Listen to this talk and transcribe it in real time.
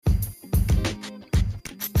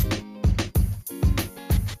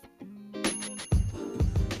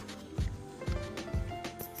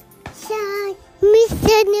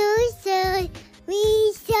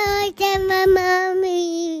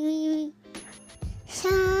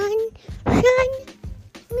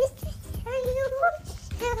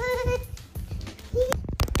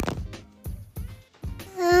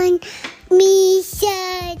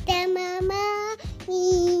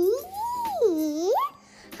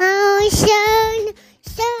Sun,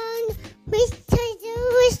 sun, Mr.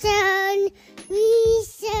 Sun, we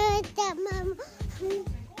said that Mom,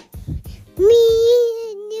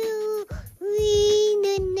 me knew, we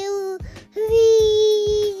knew, we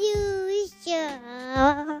used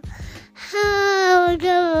to how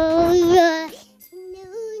do you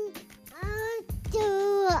noon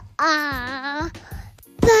to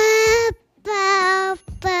ba ba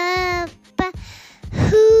ba ba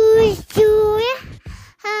who's doing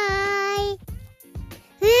hi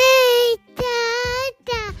hey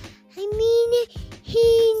dada I mean he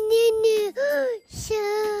knew so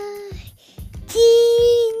he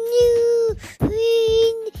knew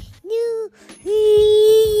we knew we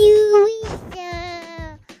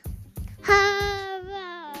saw how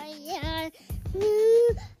are you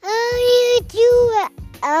do